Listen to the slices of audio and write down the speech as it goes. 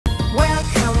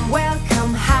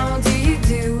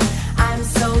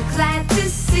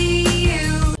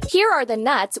are the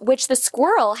nuts which the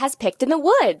squirrel has picked in the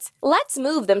woods. Let's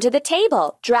move them to the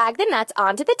table. Drag the nuts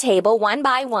onto the table one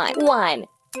by one. 1,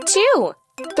 2,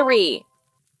 3,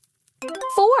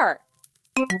 4,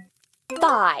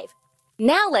 5.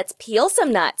 Now let's peel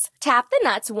some nuts. Tap the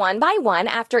nuts one by one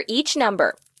after each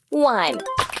number. 1,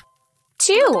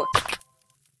 2,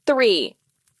 3,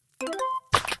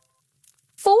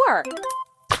 4,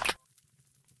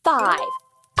 5.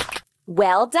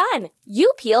 Well done!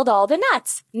 You peeled all the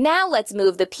nuts. Now let's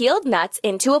move the peeled nuts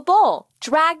into a bowl.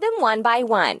 Drag them one by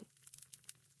one.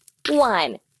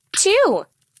 1, 2,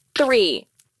 3,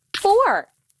 4,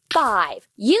 5.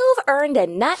 You've earned a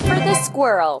nut for the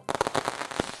squirrel.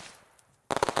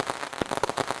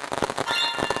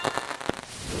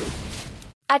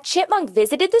 A chipmunk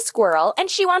visited the squirrel and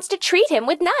she wants to treat him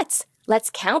with nuts. Let's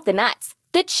count the nuts.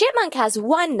 The chipmunk has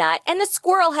 1 nut and the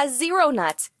squirrel has 0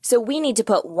 nuts. So we need to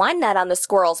put 1 nut on the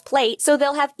squirrel's plate so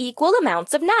they'll have equal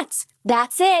amounts of nuts.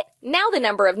 That's it. Now the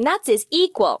number of nuts is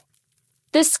equal.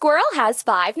 The squirrel has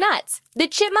 5 nuts. The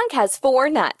chipmunk has 4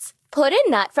 nuts. Put a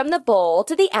nut from the bowl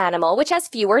to the animal which has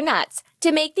fewer nuts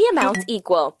to make the amounts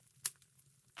equal.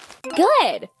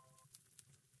 Good.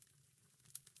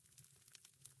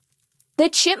 The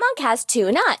chipmunk has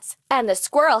 2 nuts, and the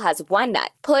squirrel has 1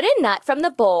 nut. Put a nut from the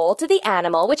bowl to the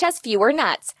animal which has fewer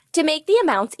nuts to make the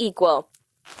amounts equal.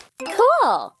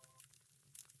 Cool!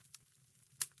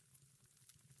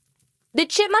 The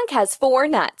chipmunk has 4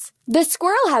 nuts. The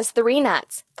squirrel has 3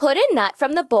 nuts. Put a nut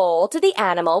from the bowl to the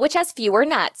animal which has fewer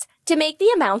nuts to make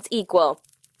the amounts equal.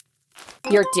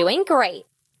 You're doing great!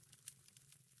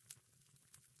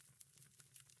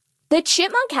 The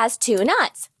chipmunk has 2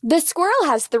 nuts. The squirrel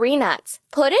has 3 nuts.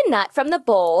 Put a nut from the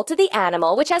bowl to the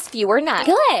animal which has fewer nuts.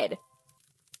 Good!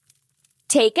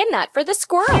 Take a nut for the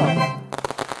squirrel.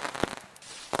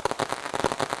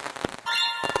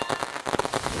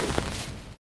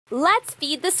 Let's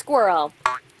feed the squirrel.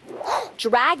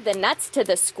 Drag the nuts to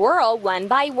the squirrel one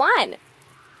by one.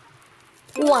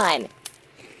 1,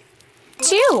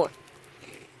 2,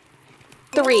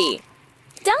 3.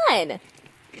 Done!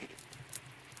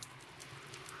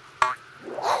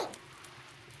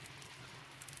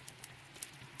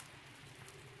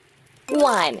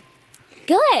 One.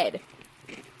 Good.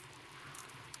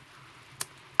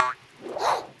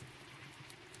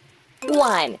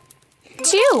 1,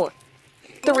 2,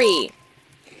 3,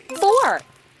 4.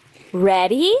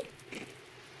 Ready?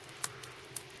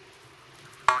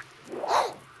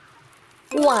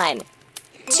 1,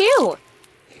 2,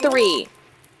 3,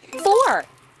 4,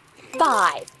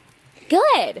 5.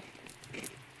 Good.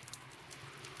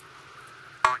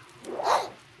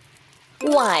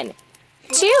 1,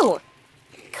 2.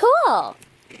 Cool.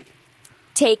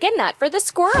 Take a nut for the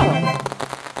squirrel.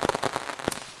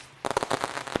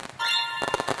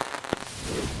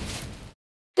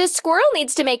 The squirrel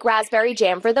needs to make raspberry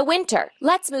jam for the winter.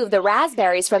 Let's move the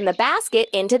raspberries from the basket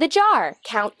into the jar.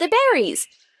 Count the berries.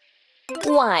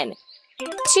 1,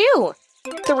 2,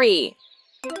 3,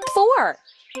 4,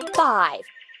 5,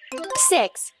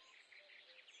 6.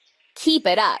 Keep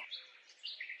it up.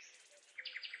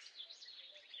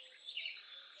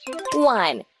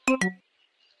 1,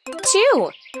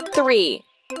 2, 3,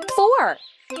 4,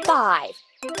 5,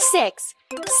 6,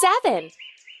 7.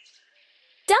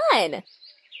 Done!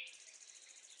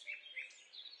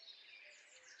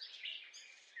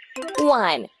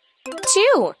 1,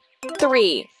 2,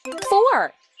 3,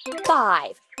 4,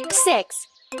 5, 6,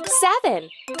 7,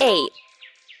 8.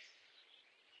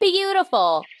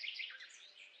 Beautiful!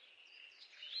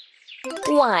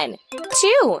 1,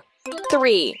 2,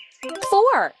 3,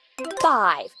 4,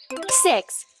 5,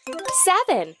 6,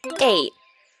 7, 8,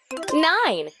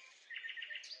 9.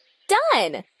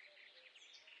 Done!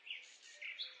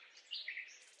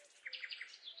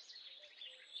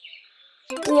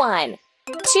 One,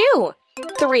 2,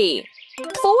 3,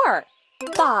 4,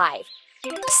 5,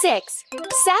 6,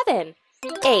 7,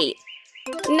 8,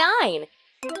 9,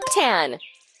 10.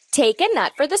 Take a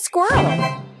nut for the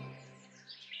squirrel.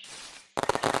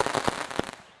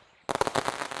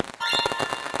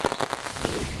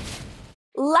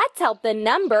 Let's help the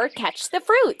number catch the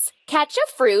fruits. Catch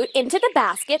a fruit into the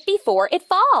basket before it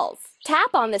falls.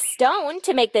 Tap on the stone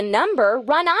to make the number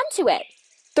run onto it.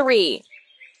 3,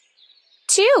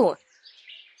 2,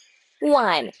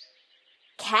 1.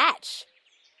 Catch.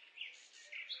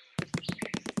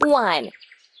 1,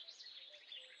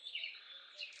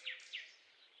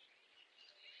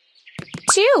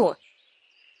 2,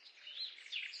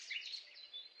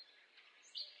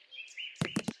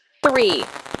 3.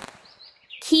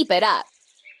 Keep it up.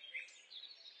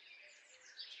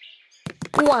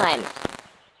 1.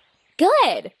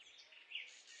 Good.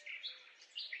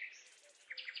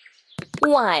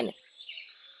 1,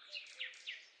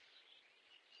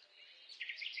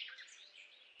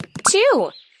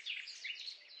 2,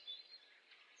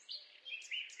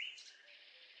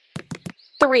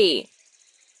 3,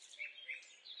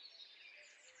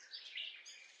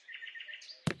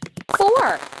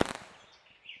 4.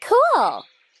 Cool.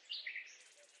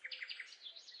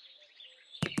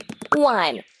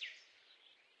 1,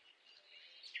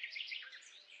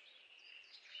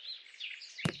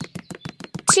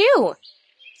 2,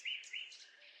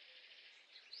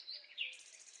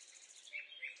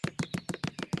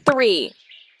 3,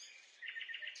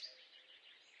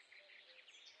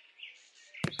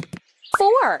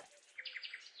 4,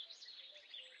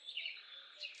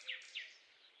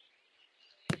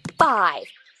 5,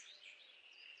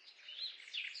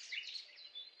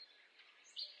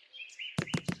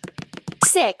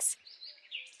 6,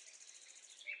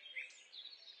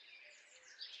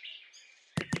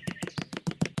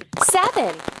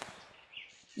 7.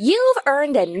 You've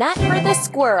earned a nut for the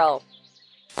squirrel.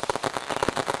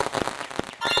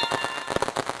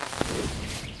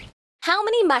 How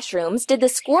many mushrooms did the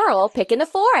squirrel pick in the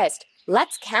forest?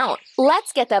 Let's count.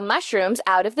 Let's get the mushrooms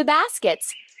out of the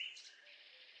baskets.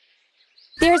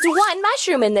 There's 1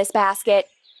 mushroom in this basket.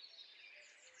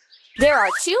 There are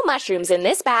 2 mushrooms in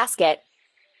this basket.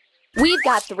 We've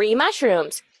got 3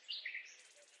 mushrooms.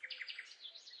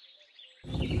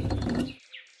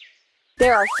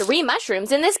 There are 3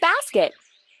 mushrooms in this basket.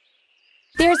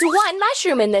 There's 1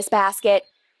 mushroom in this basket.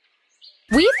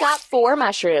 We've got 4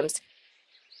 mushrooms.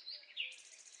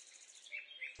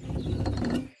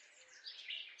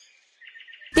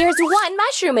 There's 1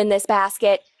 mushroom in this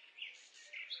basket.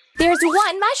 There's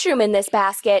 1 mushroom in this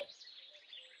basket.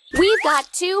 We've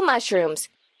got 2 mushrooms.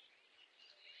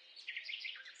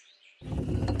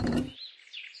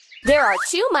 There are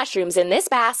 2 mushrooms in this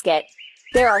basket.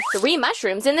 There are 3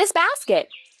 mushrooms in this basket.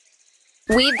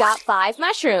 We've got 5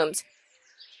 mushrooms.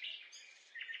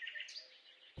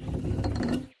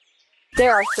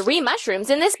 There are 3 mushrooms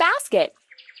in this basket.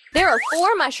 There are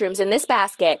 4 mushrooms in this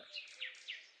basket.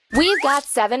 We've got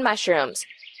 7 mushrooms.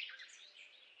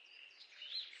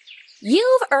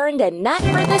 You've earned a nut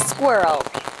for the squirrel.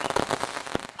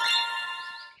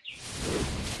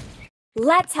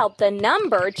 Let's help the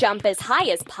number jump as high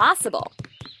as possible.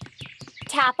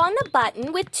 Tap on the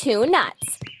button with 2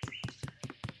 nuts.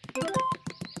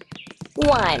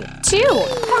 1, 2,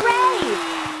 hooray!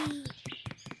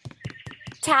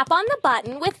 Tap on the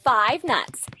button with 5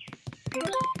 nuts.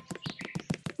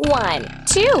 1,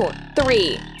 2,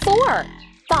 3, 4,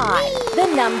 5. The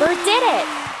number did it!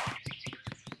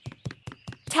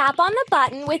 Tap on the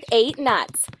button with 8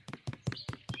 nuts.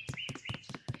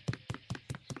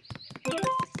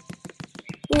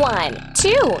 1,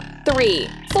 2, 3,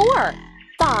 4,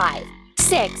 5,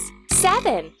 6,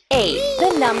 7, 8.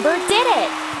 The number did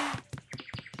it!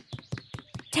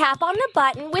 Tap on the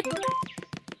button with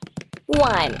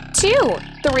 1, 2,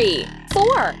 3,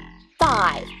 4,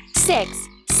 5, 6,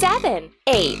 7,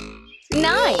 8,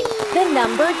 9. The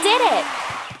number did it!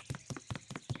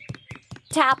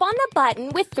 Tap on the button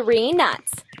with 3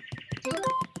 nuts.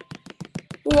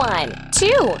 1, 2,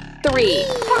 3.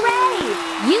 Hooray!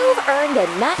 You've earned a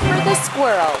nut for the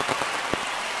squirrel.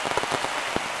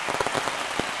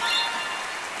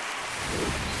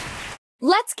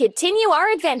 Let's continue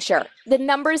our adventure. The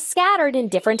numbers scattered in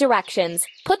different directions.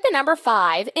 Put the number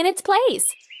 5 in its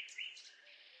place.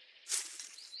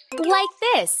 Like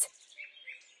this.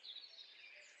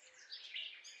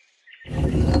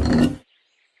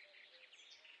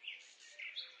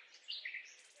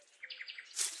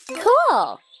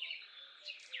 Cool!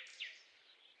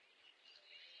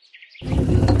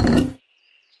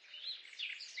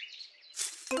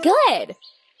 Good!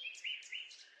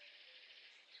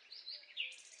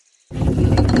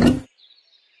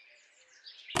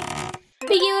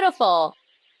 Beautiful!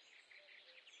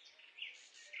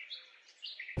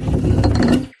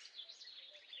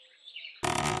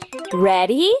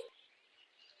 Ready?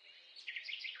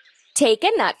 Take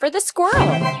a nut for the squirrel.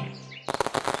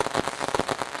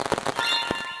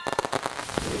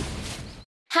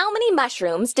 How many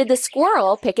mushrooms did the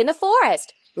squirrel pick in the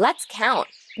forest? Let's count.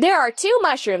 There are 2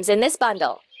 mushrooms in this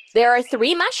bundle. There are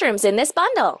 3 mushrooms in this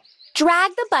bundle.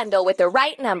 Drag the bundle with the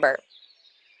right number.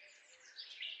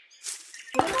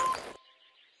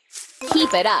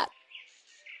 Keep it up.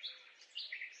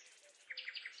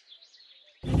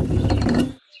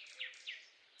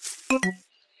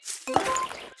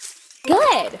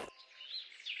 Good.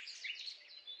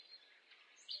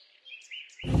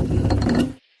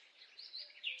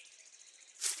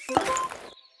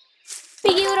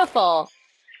 Beautiful.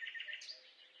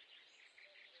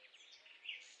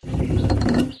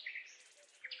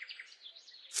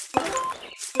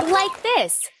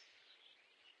 this.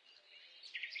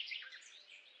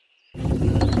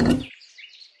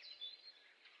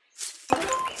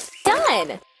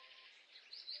 Done!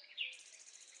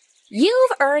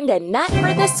 You've earned a nut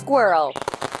for the squirrel.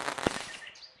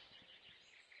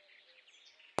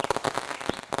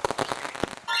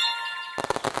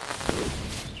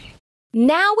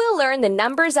 Now we'll learn the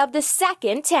numbers of the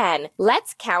second 10.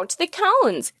 Let's count the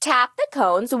cones. Tap the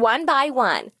cones one by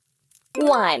one.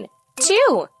 1,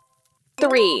 2,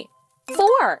 3,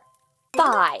 4,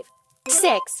 5,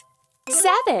 6,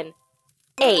 7,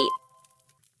 8,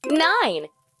 9,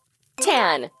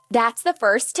 10. That's the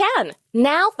first 10.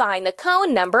 Now find the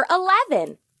cone number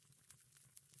 11.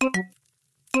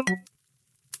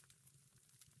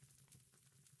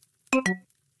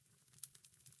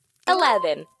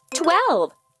 (11)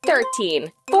 12,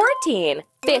 13, 14,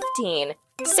 15,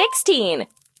 16,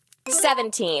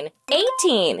 17,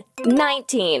 18,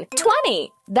 19,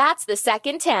 20. That's the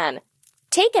second 10.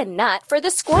 Take a nut for the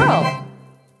squirrel.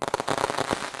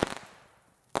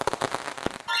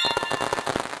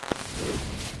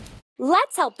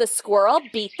 Let's help the squirrel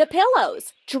beat the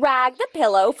pillows. Drag the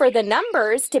pillow for the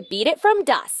numbers to beat it from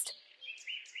dust.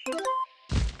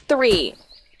 3,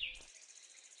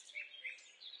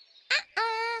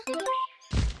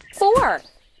 4,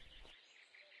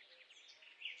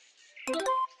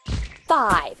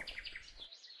 5,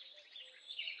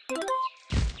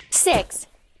 6,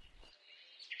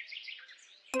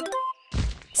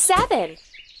 7,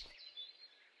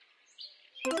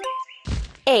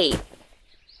 8,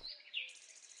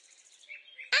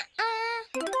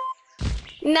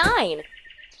 9,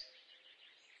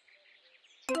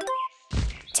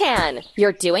 10.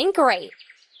 You're doing great.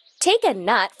 Take a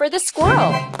nut for the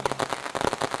squirrel.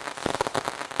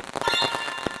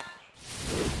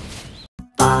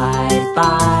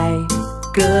 Bye-bye,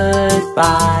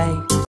 goodbye.